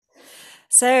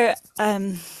So, how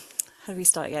do we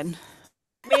start again?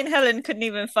 Me and Helen couldn't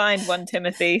even find 1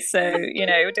 Timothy, so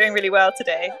we're doing really well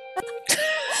today.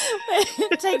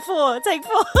 Take four, take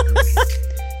four.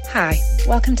 Hi,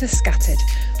 welcome to Scattered.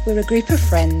 We're a group of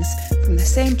friends from the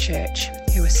same church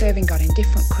who are serving God in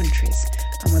different countries,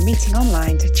 and we're meeting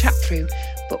online to chat through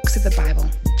books of the Bible,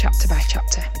 chapter by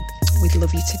chapter. We'd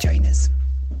love you to join us.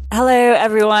 Hello,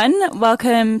 everyone.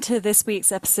 Welcome to this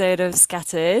week's episode of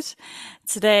Scattered.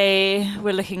 Today,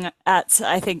 we're looking at,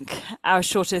 I think, our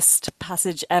shortest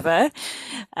passage ever.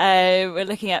 We're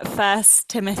looking at First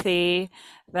Timothy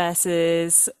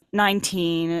verses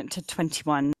 19 to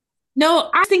 21. No,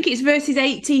 I think it's verses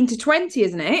 18 to 20,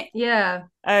 isn't it? Yeah.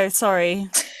 Oh, sorry.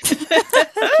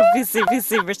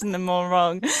 Obviously written them all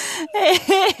wrong.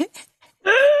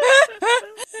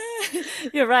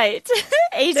 You're right.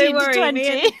 18 Don't to worry, 20.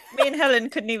 me and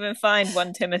Helen couldn't even find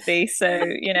 1 Timothy, so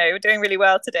we're doing really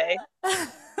well today.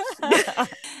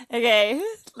 Okay,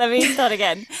 let me start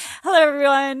again. Hello,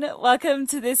 everyone. Welcome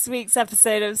to this week's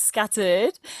episode of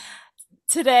Scattered.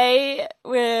 Today,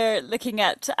 we're looking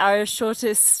at our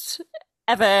shortest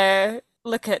ever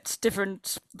look at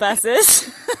different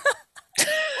verses.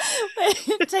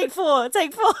 Take four.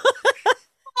 Take four.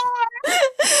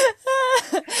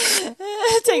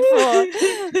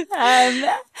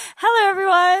 Hello,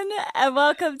 everyone, and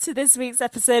welcome to this week's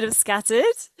episode of Scattered.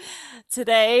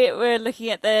 Today, we're looking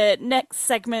at the next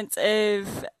segment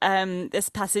of this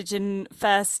passage in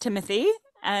First Timothy,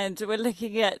 and we're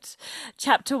looking at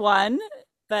chapter 1,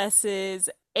 verses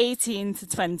 18 to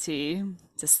 20.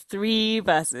 Just 3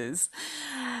 verses.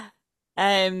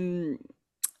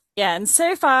 Yeah, and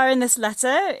so far in this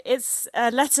letter, it's a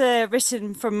letter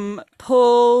written from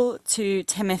Paul to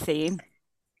Timothy.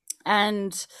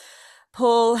 And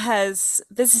Paul has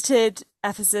visited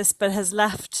Ephesus, but has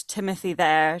left Timothy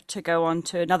there to go on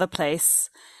to another place.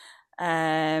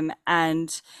 And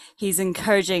he's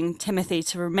encouraging Timothy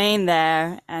to remain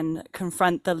there and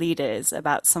confront the leaders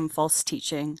about some false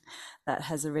teaching that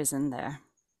has arisen there.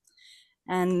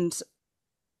 And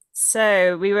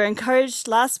so we were encouraged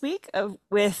last week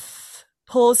with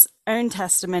Paul's own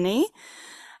testimony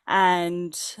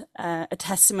and a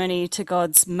testimony to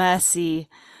God's mercy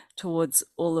towards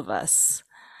all of us.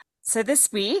 So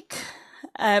this week,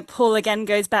 Paul again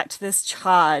goes back to this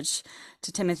charge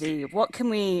to Timothy. What can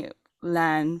we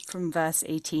learn from verse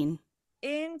 18?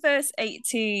 In verse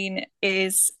 18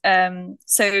 is,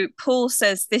 so Paul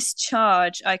says, "This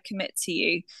charge I commit to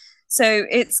you." So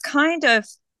it's kind of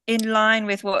in line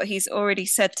with what he's already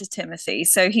said to Timothy.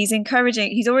 So he's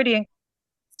already encouraged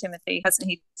Timothy, hasn't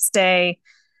he, to stay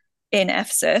in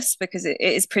Ephesus because it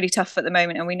is pretty tough at the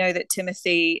moment. And we know that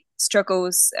Timothy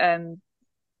struggles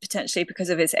potentially because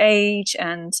of his age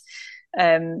and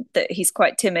that he's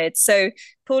quite timid. So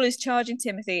Paul is charging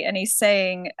Timothy and he's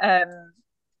saying,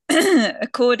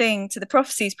 according to the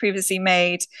prophecies previously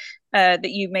made,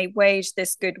 that you may wage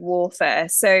this good warfare.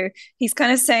 So he's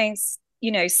kind of saying,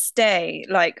 stay,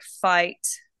 like fight,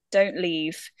 don't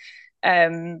leave,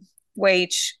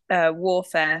 wage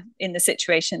warfare in the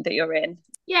situation that you're in.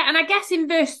 Yeah, and I guess in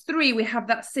verse 3 we have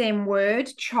that same word,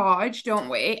 charge, don't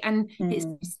we? And it's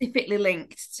specifically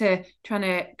linked to trying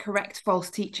to correct false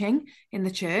teaching in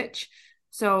the church.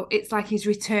 So it's like he's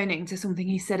returning to something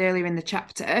he said earlier in the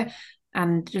chapter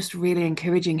and just really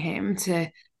encouraging him to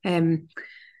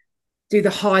do the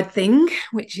hard thing,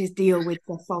 which is deal with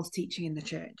the false teaching in the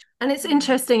church. And it's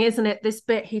interesting, isn't it? This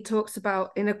bit he talks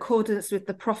about in accordance with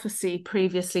the prophecy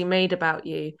previously made about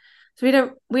you. So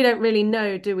we don't really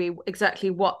know, do we, exactly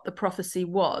what the prophecy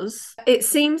was. It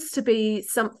seems to be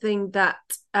something that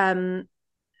in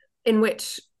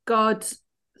which God,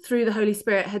 through the Holy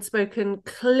Spirit, had spoken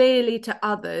clearly to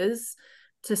others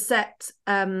to set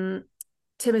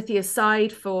Timothy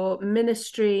aside for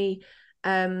ministry.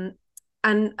 And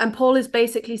Paul is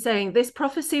basically saying this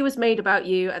prophecy was made about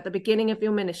you at the beginning of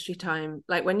your ministry time,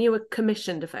 like when you were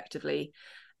commissioned effectively,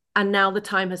 and now the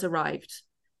time has arrived.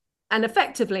 And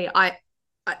effectively, I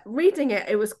reading it,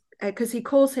 it was because he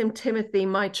calls him Timothy,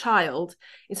 my child.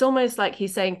 It's almost like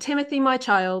he's saying, Timothy, my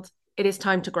child, it is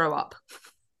time to grow up.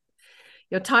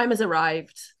 Your time has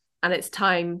arrived, and it's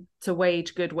time to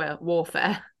wage good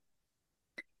warfare.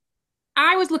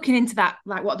 I was looking into that,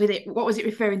 like what was it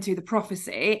referring to, the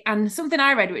prophecy? And something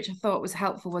I read which I thought was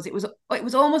helpful was it was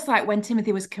almost like when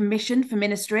Timothy was commissioned for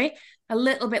ministry, a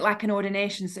little bit like an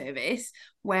ordination service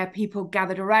where people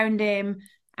gathered around him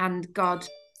and God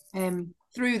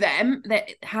through them, that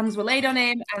hands were laid on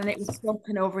him and it was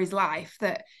spoken over his life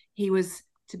that he was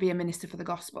to be a minister for the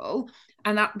gospel.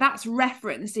 And that's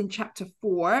referenced in chapter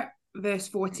 4 verse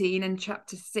 14 and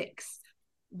chapter 6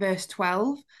 verse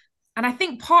 12. And I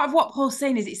think part of what Paul's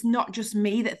saying is it's not just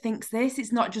me that thinks this.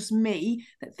 It's not just me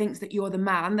that thinks that you're the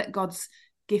man that God's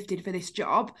gifted for this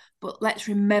job. But let's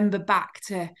remember back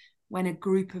to when a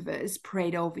group of us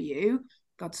prayed over you,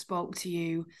 God spoke to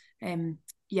you.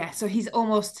 So he's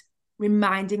almost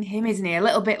reminding him, isn't he? A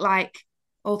little bit like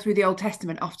all through the Old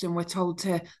Testament, often we're told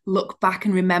to look back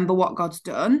and remember what God's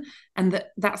done. And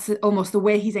that's almost the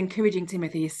way he's encouraging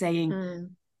Timothy, is saying,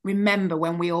 remember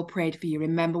when we all prayed for you,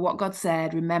 remember what God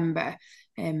said, remember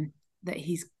that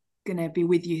he's going to be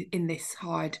with you in this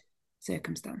hard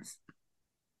circumstance.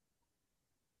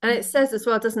 And it says as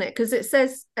well, doesn't it? Because it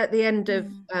says at the end of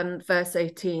verse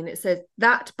 18, it says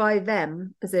that by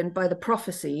them, as in by the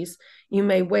prophecies, you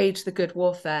may wage the good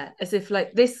warfare. As if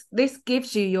like this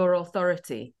gives you your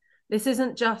authority. This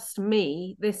isn't just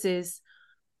me. This is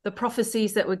the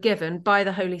prophecies that were given by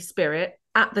the Holy Spirit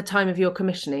at the time of your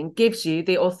commissioning, gives you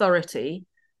the authority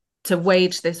to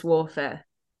wage this warfare.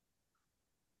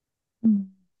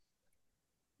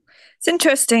 It's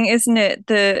interesting, isn't it?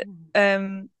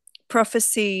 The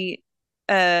prophecy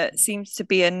seems to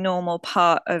be a normal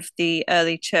part of the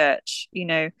early church.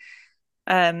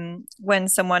 When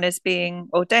someone is being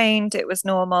ordained, it was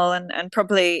normal, and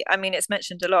probably, I mean, it's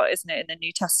mentioned a lot, isn't it, in the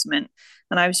New Testament?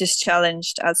 And I was just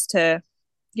challenged as to,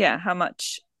 how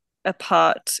much a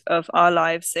part of our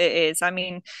lives it is. I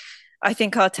mean, I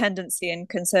think our tendency in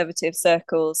conservative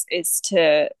circles is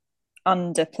to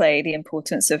underplay the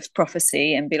importance of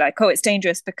prophecy and be like, oh, it's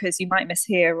dangerous because you might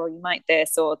mishear or you might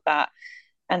this or that,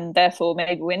 and therefore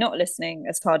maybe we're not listening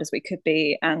as hard as we could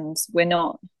be, and we're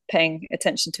not paying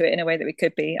attention to it in a way that we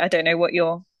could be. I don't know what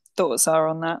your thoughts are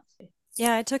on that.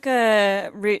 Yeah, I took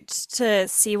a route to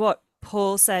see what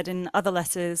Paul said in other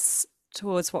letters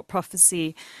towards what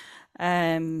prophecy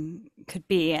could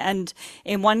be. And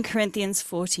in 1 Corinthians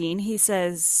 14, he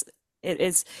says it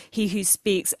is he who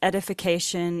speaks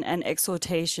edification and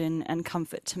exhortation and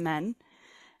comfort to men.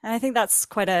 And I think that's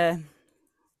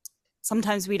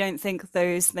sometimes we don't think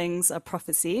those things are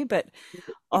prophecy, but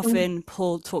often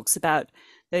Paul talks about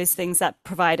those things that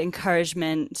provide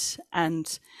encouragement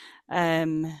and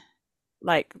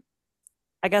like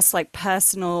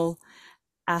personal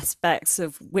aspects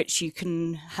of which you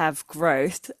can have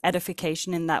growth.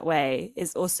 Edification in that way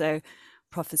is also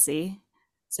prophecy.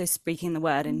 So speaking the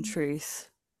word in truth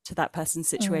to that person's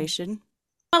situation.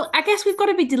 Well, I guess we've got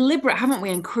to be deliberate, haven't we,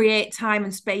 and create time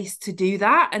and space to do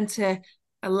that, and to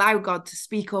allow God to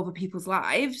speak over people's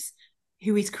lives,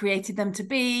 who he's created them to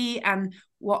be and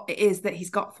what it is that he's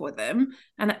got for them.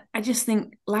 And I just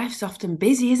think life's often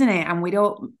busy, isn't it? And we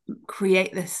don't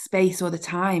create the space or the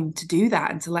time to do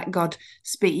that and to let God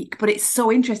speak. But it's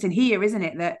so interesting here, isn't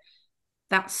it, that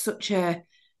that's such a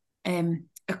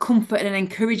comfort and an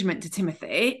encouragement to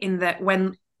Timothy, in that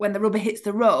when the rubber hits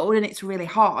the road and it's really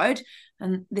hard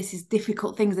and this is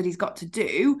difficult things that he's got to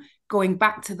do, going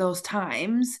back to those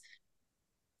times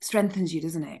strengthens you,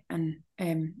 doesn't it? And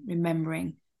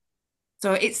remembering.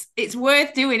 So it's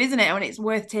worth doing, isn't it? And it's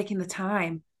worth taking the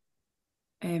time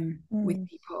with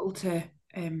people to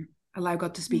allow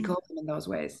God to speak over them in those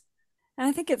ways. And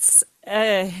I think it's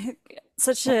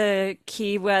such a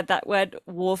key word, that word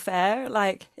warfare.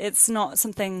 Like, it's not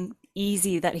something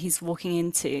easy that he's walking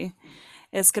into.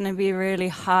 It's going to be really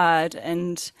hard,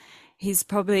 and he's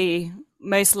probably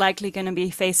most likely going to be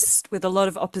faced with a lot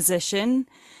of opposition.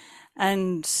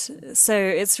 And so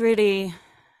it's really,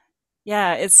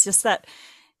 it's just that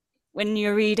when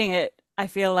you're reading it, I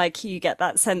feel like you get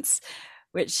that sense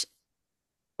where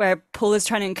Paul is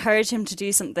trying to encourage him to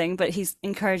do something, but he's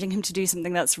encouraging him to do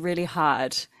something that's really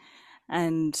hard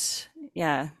and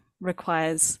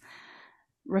requires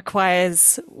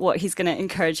what he's going to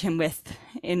encourage him with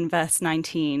in verse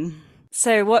 19.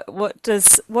 So what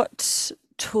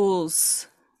tools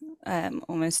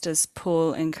almost does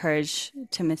Paul encourage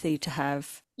Timothy to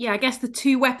have? Yeah, I guess the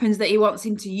two weapons that he wants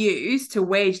him to use to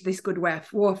wage this good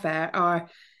warfare are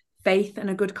faith and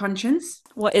a good conscience.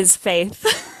 What is faith?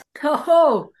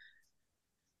 Oh,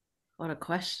 what a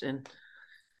question.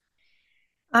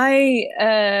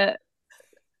 A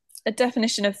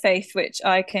definition of faith which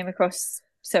I came across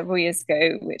several years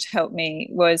ago, which helped me,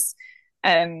 was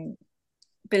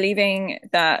believing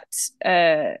that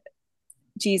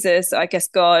Jesus, I guess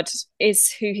God,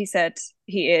 is who he said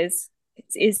he is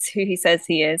who he says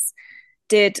he is,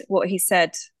 did what he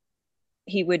said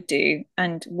he would do,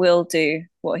 and will do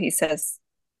what he says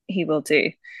he will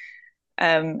do.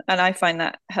 And I find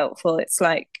that helpful. It's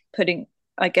like putting,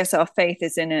 I guess our faith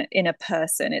is in a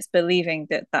person. It's believing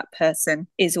that person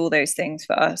is all those things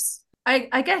for us.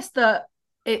 I guess that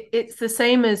it's the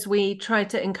same as we try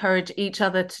to encourage each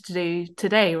other to do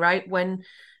today, right? When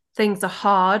things are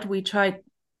hard, we try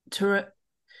to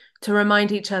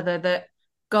remind each other that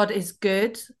God is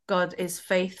good, God is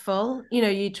faithful. You know,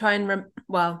 you try and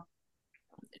on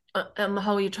the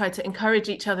whole, you try to encourage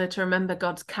each other to remember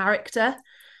God's character,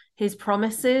 his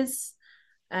promises,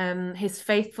 his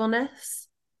faithfulness.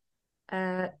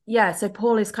 So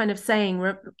Paul is kind of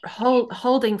saying,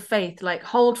 holding faith, like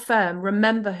hold firm,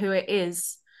 remember who it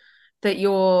is that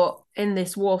you're in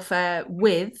this warfare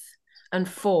with and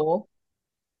for.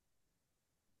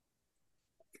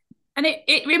 And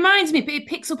it reminds me, it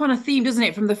picks up on a theme, doesn't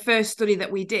it, from the first study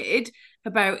that we did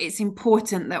about it's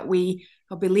important that we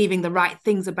are believing the right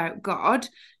things about God.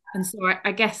 And so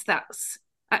I guess that's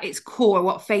at its core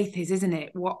what faith is, isn't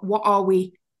it? What are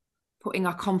we putting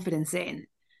our confidence in?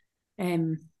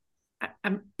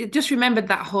 I just remembered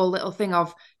that whole little thing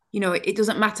of, you know, it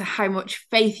doesn't matter how much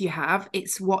faith you have,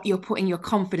 it's what you're putting your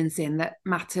confidence in that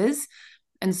matters.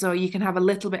 And so you can have a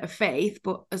little bit of faith,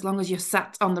 but as long as you're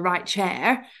sat on the right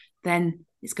chair, then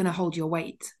it's going to hold your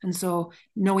weight. And so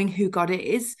knowing who God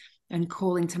is and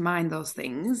calling to mind those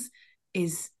things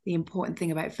is the important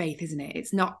thing about faith, isn't it?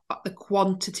 It's not the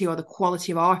quantity or the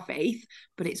quality of our faith,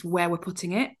 but it's where we're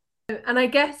putting it. And I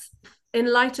guess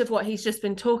in light of what he's just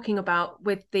been talking about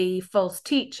with the false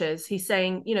teachers, he's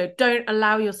saying, you know, don't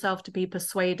allow yourself to be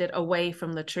persuaded away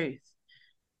from the truth.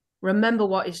 Remember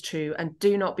what is true and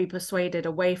do not be persuaded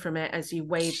away from it as you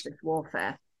wage this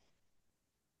warfare.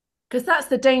 Because that's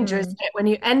the danger, isn't it? When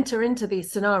you enter into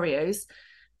these scenarios,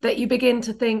 that you begin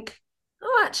to think,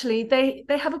 oh, actually, they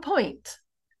have a point.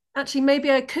 Actually,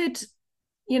 maybe I could,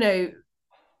 you know,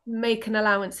 make an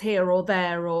allowance here or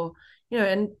there, or, you know,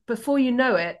 and before you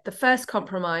know it, the first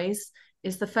compromise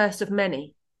is the first of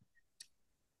many.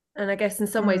 And I guess in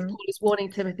some ways, Paul is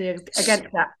warning Timothy against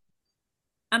that.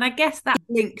 And I guess that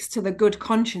links to the good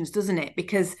conscience, doesn't it?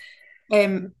 Because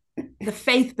the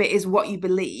faith bit is what you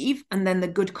believe, and then the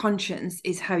good conscience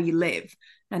is how you live,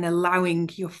 and allowing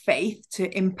your faith to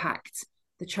impact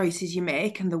the choices you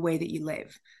make and the way that you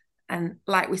live. And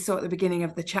like we saw at the beginning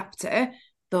of the chapter,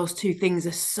 those two things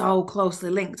are so closely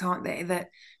linked, aren't they? That,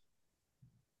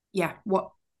 yeah,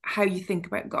 how you think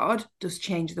about God does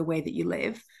change the way that you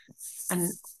live, and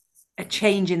a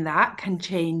change in that can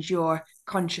change your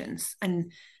conscience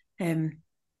and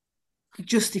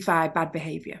justify bad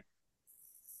behavior.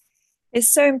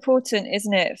 It's so important,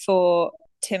 isn't it, for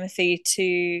Timothy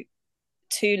to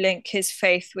link his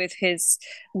faith with his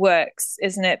works,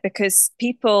 isn't it? Because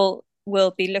people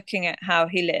will be looking at how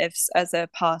he lives as a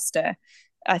pastor.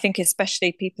 I think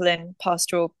especially people in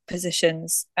pastoral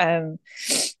positions. And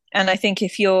I think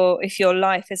if your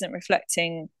life isn't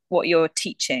reflecting what you're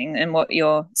teaching and what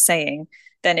you're saying,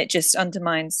 then it just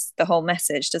undermines the whole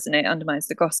message, doesn't it? It undermines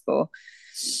the gospel.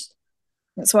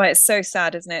 That's why it's so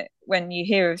sad, isn't it, when you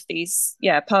hear of these,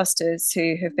 pastors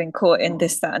who have been caught in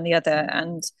this, that, and the other.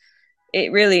 And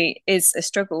it really is a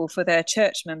struggle for their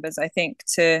church members, I think,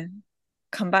 to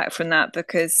come back from that,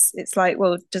 because it's like,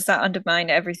 well, does that undermine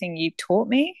everything you taught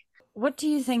me? What do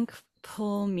you think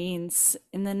Paul means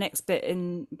in the next bit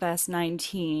in verse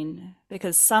 19?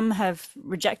 Because some have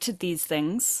rejected these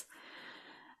things,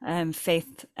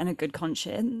 faith and a good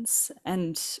conscience,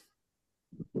 and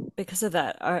because of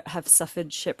that have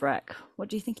suffered shipwreck. What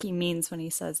do you think he means when he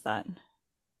says that?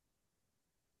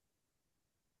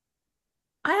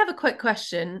 I have a quick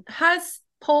question. Has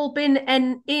Paul been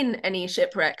in any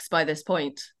shipwrecks by this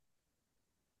point?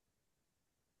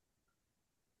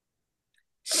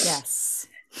 Yes.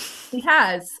 He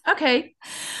has. Okay.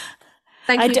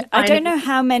 Thank you. I don't know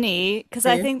how many, because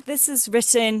I think this is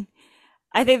written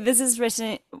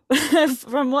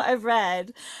from what I've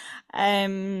read.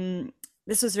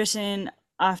 This was written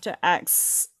after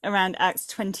around Acts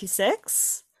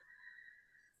 26.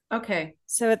 Okay.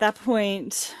 So at that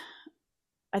point,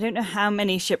 I don't know how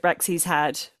many shipwrecks he's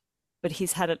had, but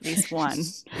he's had at least one.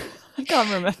 I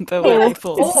can't remember what they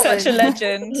fall. He's such a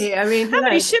legend. I mean, how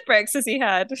many shipwrecks has he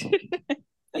had?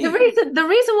 The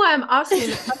reason why I'm asking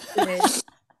the question is,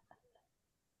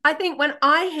 I think when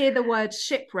I hear the word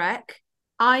shipwreck,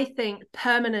 I think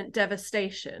permanent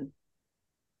devastation.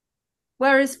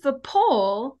 Whereas for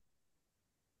Paul,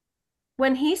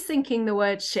 when he's thinking the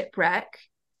word shipwreck,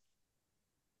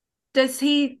 does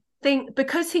he think,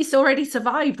 because he's already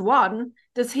survived one,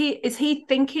 is he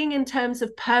thinking in terms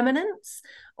of permanence,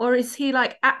 or is he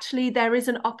like, actually there is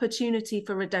an opportunity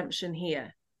for redemption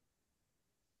here?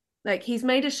 Like, he's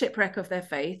made a shipwreck of their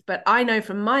faith, but I know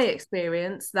from my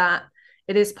experience that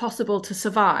it is possible to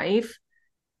survive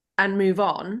and move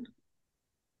on.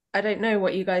 I don't know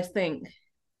what you guys think.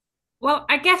 Well,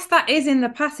 I guess that is in the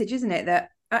passage, isn't it? That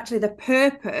actually the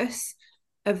purpose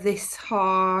of this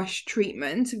harsh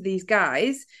treatment of these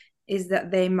guys is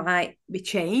that they might be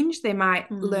changed, they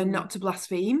might learn not to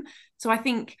blaspheme. So I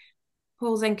think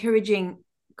Paul's encouraging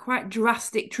quite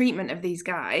drastic treatment of these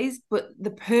guys, but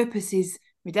the purpose is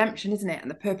redemption, isn't it? And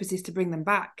the purpose is to bring them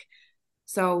back.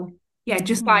 So yeah,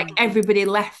 just like everybody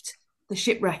left the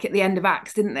shipwreck at the end of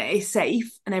Acts, didn't they?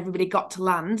 Safe, and everybody got to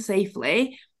land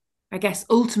safely. I guess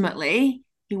ultimately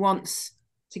he wants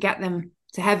to get them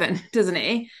to heaven, doesn't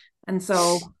he? And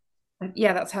so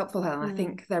yeah, that's helpful, Helen. I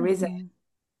think there is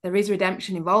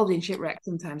redemption involved in shipwreck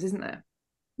sometimes, isn't there?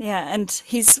 Yeah, and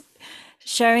he's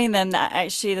showing them that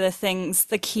actually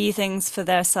the key things for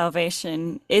their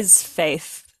salvation is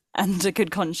faith and a good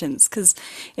conscience. Because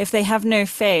if they have no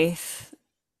faith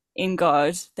in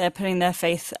God, they're putting their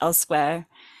faith elsewhere,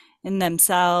 in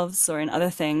themselves or in other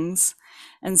things.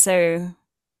 And so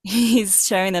he's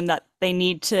showing them that they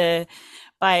need to,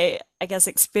 by, I guess,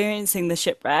 experiencing the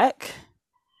shipwreck,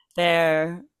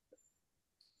 they're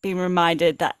being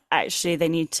reminded that actually they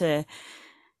need to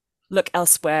look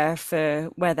elsewhere for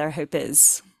where their hope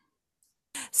is.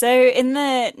 So in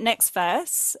the next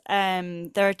verse,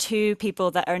 there are two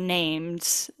people that are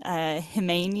named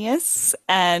Hymenaeus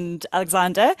and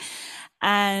Alexander,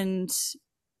 and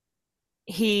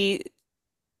he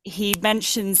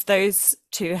mentions those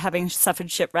two having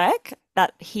suffered shipwreck,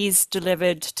 that he's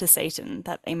delivered to Satan,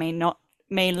 that they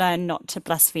may learn not to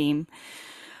blaspheme.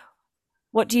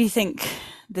 What do you think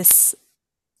this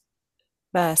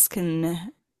verse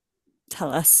can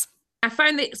tell us? I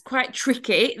found that it's quite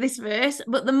tricky, this verse,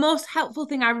 but the most helpful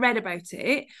thing I read about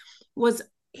it was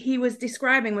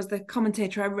the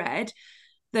commentator I read,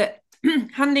 that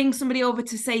handing somebody over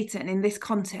to Satan in this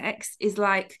context is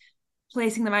like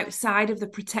placing them outside of the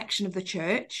protection of the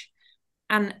church.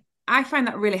 And I find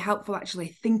that really helpful, actually,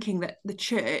 thinking that the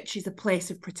church is a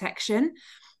place of protection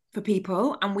for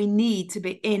people, and we need to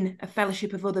be in a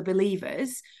fellowship of other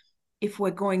believers if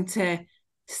we're going to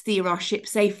steer our ship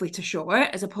safely to shore,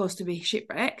 as opposed to be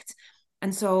shipwrecked.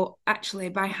 And so actually,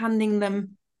 by handing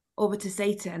them over to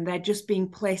Satan, they're just being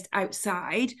placed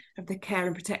outside of the care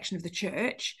and protection of the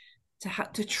church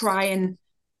to try and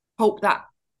hope that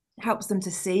helps them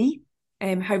to see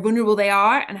how vulnerable they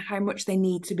are and how much they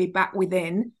need to be back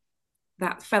within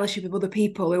that fellowship of other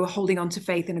people who are holding on to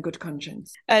faith and a good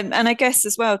conscience. And I guess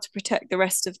as well to protect the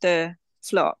rest of the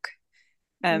flock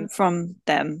from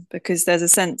them, because there's a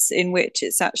sense in which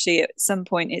it's actually at some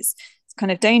point it's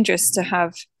kind of dangerous to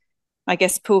have, I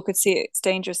guess Paul could see it's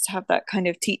dangerous to have that kind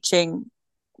of teaching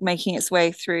making its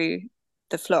way through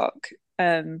the flock.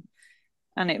 And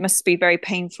it must be very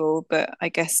painful, but I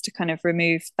guess to kind of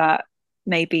remove that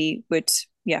maybe would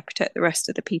protect the rest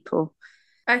of the people.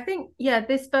 I think,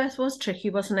 this verse was tricky,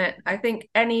 wasn't it? I think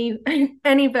any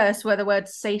verse where the word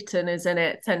Satan is in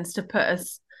it tends to put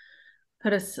us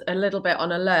a little bit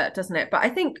on alert, doesn't it? But I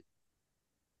think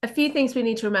a few things we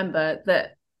need to remember: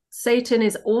 that Satan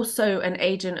is also an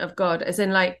agent of God, as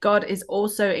in like God is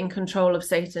also in control of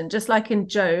Satan, just like in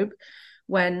Job,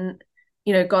 when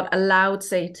God allowed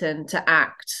Satan to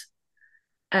act.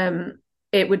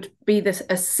 It would be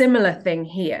a similar thing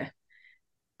here.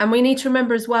 And we need to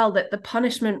remember as well that the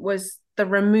punishment was the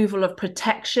removal of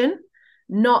protection,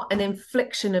 not an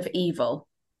infliction of evil.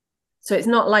 So it's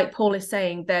not like Paul is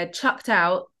saying they're chucked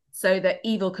out so that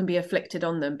evil can be afflicted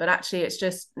on them. But actually, it's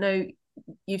just, no,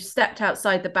 you've stepped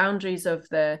outside the boundaries of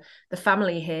the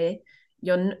family here.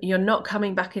 You're not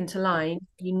coming back into line.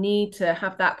 You need to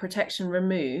have that protection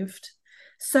removed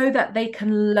so that they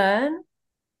can learn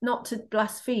not to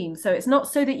blaspheme. So it's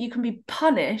not so that you can be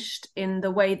punished in the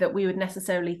way that we would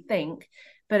necessarily think,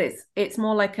 but it's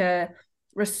more like a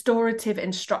restorative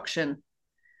instruction.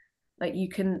 Like you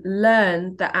can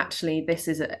learn that actually this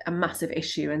is a massive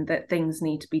issue and that things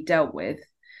need to be dealt with.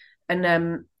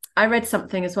 And I read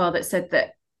something as well that said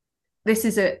that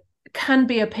this can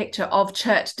be a picture of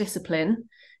church discipline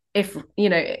if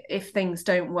things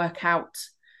don't work out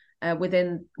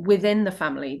within the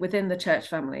family, within the church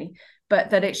family,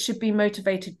 but that it should be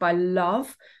motivated by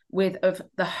love of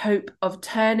the hope of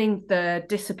turning the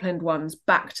disciplined ones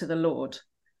back to the Lord,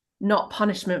 not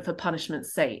punishment for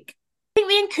punishment's sake. I think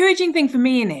the encouraging thing for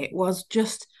me in it was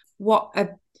just what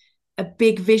a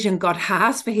big vision God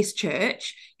has for his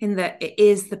church, in that it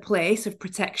is the place of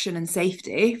protection and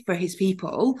safety for his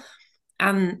people.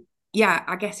 And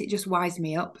I guess it just wires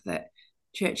me up that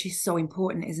church is so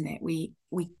important, isn't it? We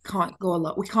can't go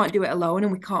alone. We can't do it alone,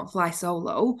 and we can't fly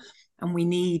solo. And we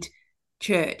need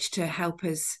church to help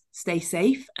us stay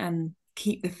safe and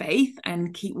keep the faith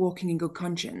and keep walking in good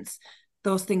conscience.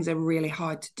 Those things are really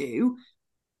hard to do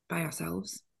by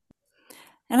ourselves.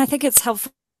 And I think it's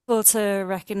helpful to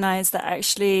recognize that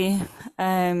actually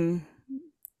there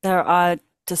are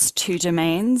just two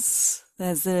domains.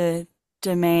 There's the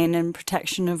domain and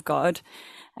protection of God,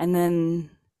 and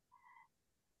then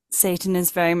Satan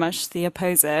is very much the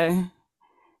opposer.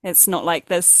 It's not like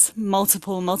there's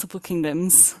multiple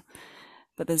kingdoms,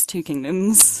 but there's two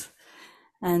kingdoms.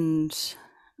 And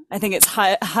I think it's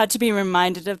hard to be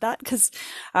reminded of that, because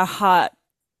our heart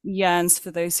yearns for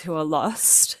those who are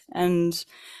lost. And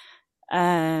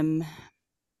we're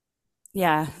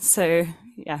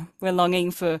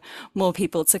longing for more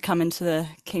people to come into the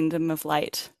kingdom of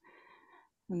light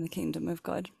and the kingdom of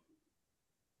God.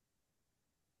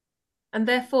 And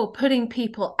therefore putting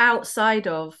people outside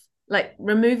of, like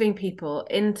removing people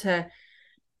into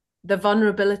the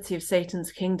vulnerability of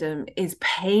Satan's kingdom is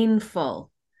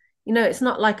painful. You know, it's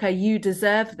not like a you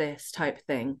deserve this type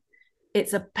thing.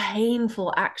 It's a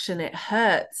painful action. It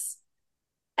hurts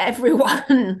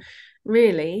everyone,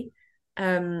 really.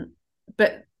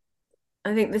 But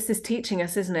I think this is teaching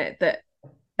us, isn't it, that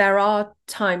there are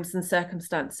times and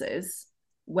circumstances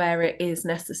where it is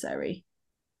necessary,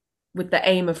 with the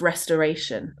aim of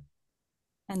restoration.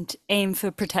 And aim for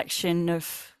protection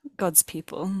of God's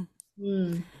people.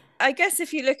 I guess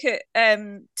if you look at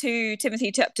 2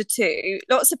 Timothy chapter 2,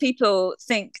 lots of people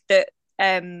think that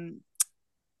the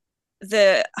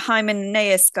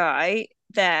Hymenaeus guy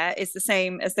there is the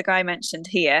same as the guy mentioned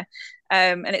here.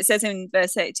 And it says in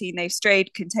verse 18, they've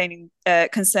strayed concerning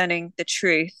the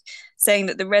truth, saying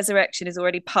that the resurrection is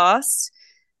already past.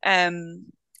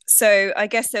 So I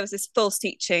guess there was this false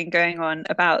teaching going on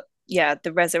about,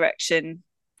 the resurrection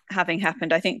having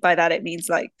happened. I think by that it means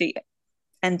like the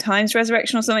end times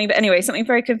resurrection or something. But anyway, something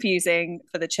very confusing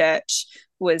for the church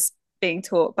was being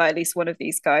taught by at least one of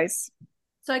these guys.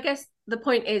 So I guess the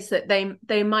point is that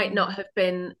they might not have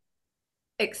been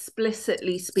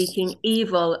explicitly speaking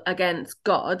evil against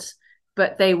God,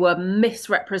 but they were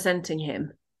misrepresenting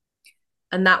him.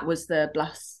 And that was the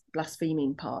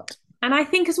blaspheming part. And I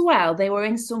think as well, they were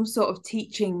in some sort of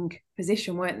teaching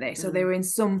position, weren't they? So they were in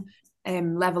some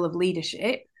level of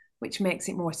leadership, which makes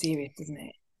it more serious, doesn't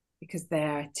it? Because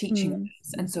they're teaching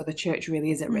us, and so the church really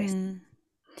is at risk.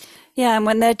 Yeah, and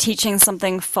when they're teaching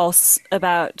something false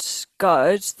about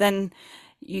God, then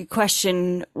you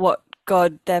question what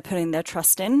God they're putting their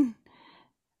trust in,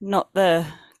 not the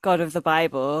God of the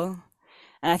Bible.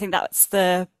 And I think that's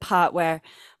the part where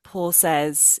Paul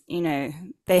says, you know,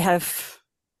 they have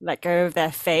let go of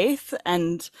their faith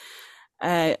and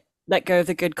let go of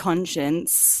the good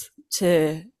conscience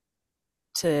to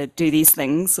do these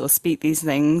things or speak these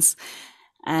things.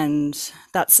 And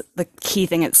that's the key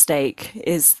thing at stake,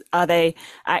 is, are they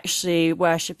actually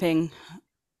worshipping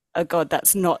a God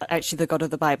that's not actually the God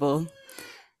of the Bible?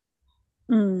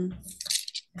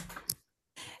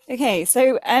 Okay,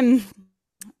 so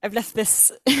I've left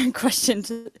this question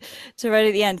to right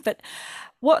at the end, but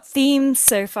what themes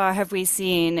so far have we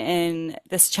seen in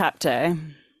this chapter?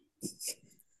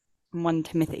 1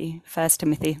 Timothy.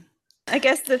 I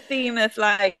guess the theme of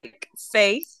like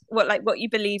faith, what you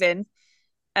believe in,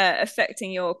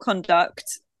 affecting your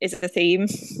conduct is a theme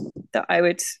that I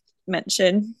would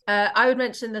mention. I would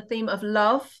mention the theme of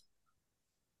love,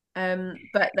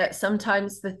 but that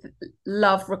sometimes the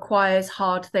love requires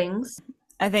hard things.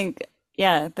 I think,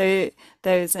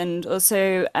 those, and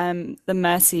also the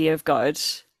mercy of God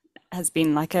has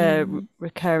been like a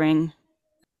recurring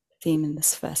theme in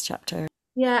this first chapter.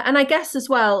 Yeah, and I guess as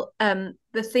well, the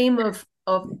theme of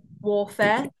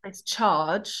warfare, this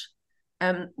charge,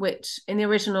 which in the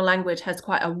original language has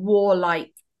quite a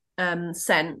warlike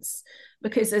sense,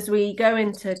 because as we go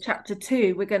into chapter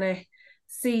 2, we're going to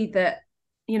see that,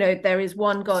 you know, there is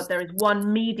one God, there is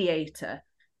one mediator.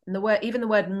 And the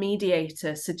word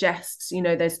mediator suggests, you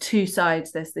know, there's two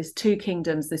sides, there's two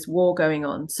kingdoms, this war going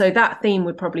on. So that theme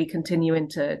would probably continue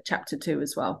into chapter 2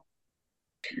 as well.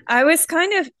 I was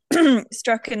kind of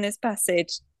struck in this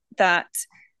passage that,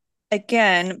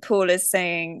 again, Paul is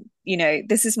saying, you know,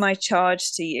 this is my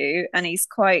charge to you, and he's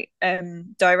quite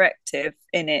directive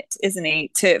in it, isn't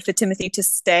he, for Timothy to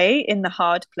stay in the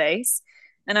hard place.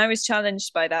 And I was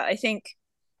challenged by that.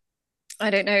 I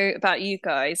don't know about you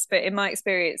guys, but in my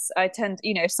experience, I tend,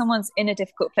 you know, if someone's in a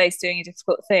difficult place doing a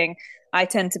difficult thing, I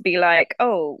tend to be like,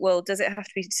 oh, well, does it have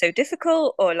to be so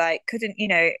difficult? Or like, couldn't you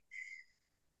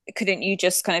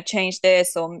just kind of change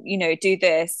this, or, you know, do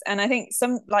this? And I think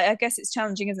I guess it's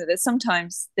challenging, isn't it, that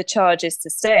sometimes the charge is to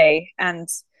stay, and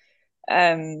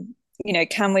you know,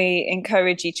 can we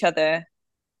encourage each other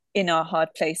in our hard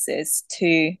places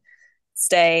to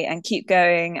stay and keep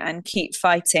going and keep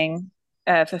fighting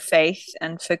for faith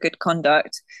and for good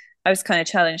conduct? I was kind of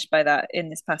challenged by that in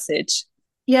this passage.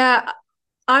 Yeah,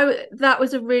 that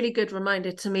was a really good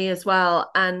reminder to me as well.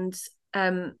 And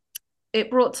it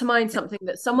brought to mind something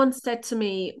that someone said to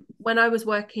me when I was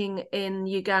working in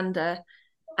Uganda,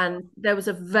 and there was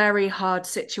a very hard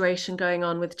situation going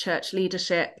on with church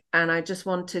leadership, and I just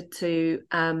wanted to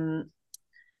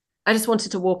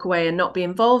walk away and not be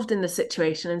involved in the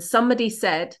situation. And somebody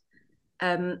said,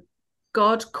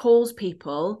 God calls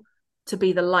people to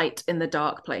be the light in the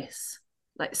dark place.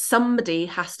 Like, somebody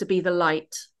has to be the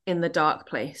light in the dark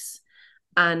place.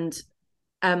 And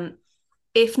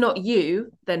if not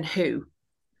you, then who?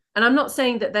 And I'm not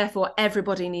saying that therefore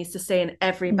everybody needs to stay in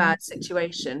every bad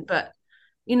situation, but,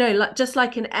 you know, like, just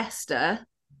like in Esther,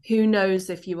 who knows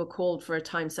if you were called for a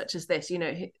time such as this? You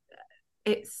know,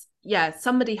 it's, yeah,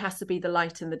 somebody has to be the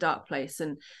light in the dark place.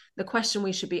 And the question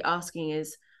we should be asking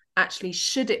is, actually,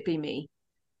 should it be me?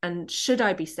 And should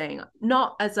I be staying?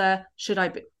 Not as a should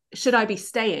I be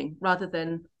staying, rather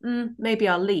than maybe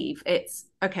I'll leave. It's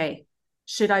okay,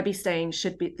 should I be staying?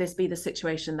 This be the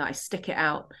situation that I stick it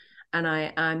out and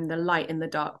I'm the light in the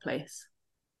dark place?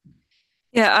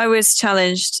 Yeah, I was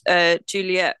challenged,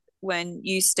 Juliet, when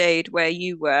you stayed where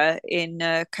you were in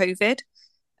COVID,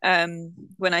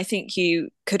 when I think you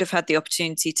could have had the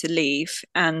opportunity to leave,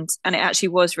 and it actually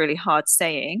was really hard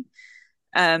staying.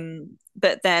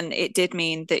 But then it did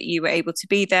mean that you were able to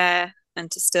be there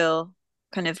and to still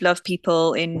kind of love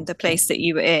people in the place that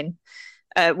you were in.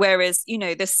 Whereas, you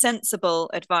know, the sensible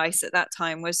advice at that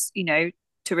time was, you know,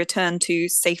 to return to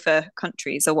safer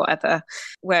countries or whatever.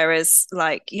 Whereas,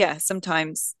 like, yeah,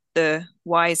 sometimes the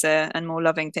wiser and more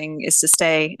loving thing is to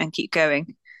stay and keep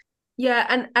going.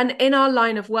 Yeah, and in our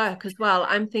line of work as well,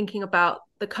 I'm thinking about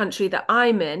the country that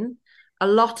I'm in. A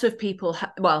lot of people,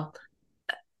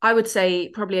 I would say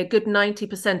probably a good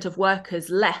 90% of workers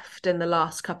left in the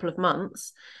last couple of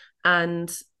months,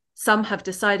 and some have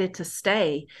decided to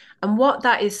stay. And what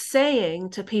that is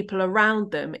saying to people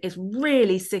around them is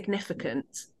really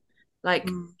significant. Like,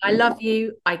 I love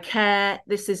you, I care,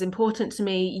 this is important to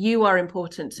me, you are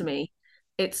important to me.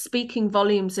 It's speaking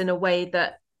volumes in a way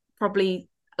that probably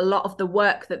a lot of the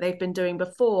work that they've been doing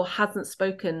before hasn't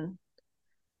spoken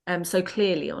so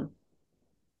clearly on.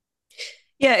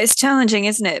 Yeah, it's challenging,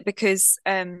 isn't it? Because,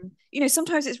 you know,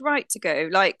 sometimes it's right to go.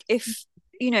 Like, if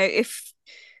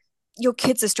your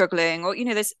kids are struggling, or, you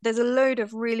know, there's a load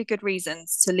of really good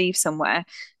reasons to leave somewhere.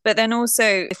 But then also,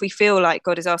 if we feel like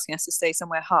God is asking us to stay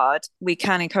somewhere hard, we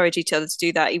can encourage each other to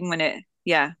do that, even when it,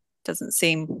 doesn't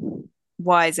seem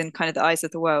wise in kind of the eyes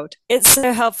of the world. It's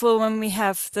so helpful when we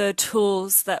have the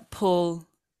tools that Paul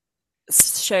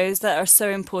shows that are so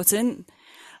important.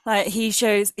 Like, he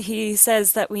says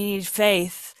that we need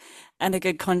faith and a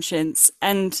good conscience.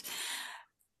 And,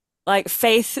 like,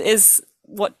 faith is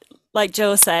what, like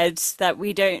Jill said, that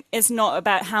it's not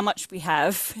about how much we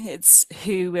have, it's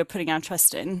who we're putting our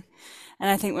trust in. And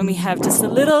I think when we have just a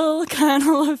little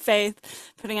kernel of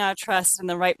faith, putting our trust in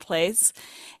the right place,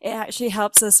 it actually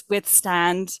helps us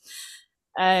withstand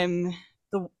the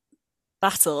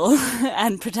battle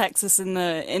and protects us in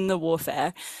the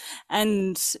warfare.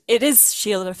 And it is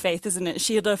shield of faith, isn't it?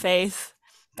 Shield of faith,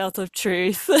 belt of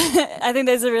truth. I think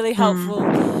those are really helpful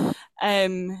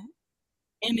images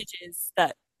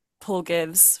that Paul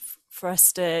gives for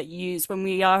us to use when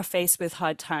we are faced with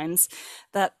hard times,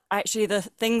 that actually the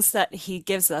things that he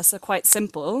gives us are quite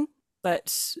simple,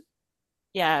 but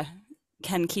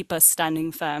can keep us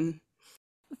standing firm.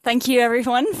 Thank you,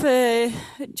 everyone, for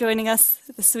joining us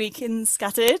this week in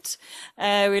Scattered.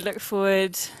 We look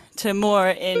forward to more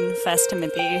in 1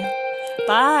 Timothy.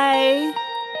 Bye.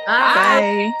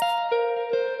 Bye.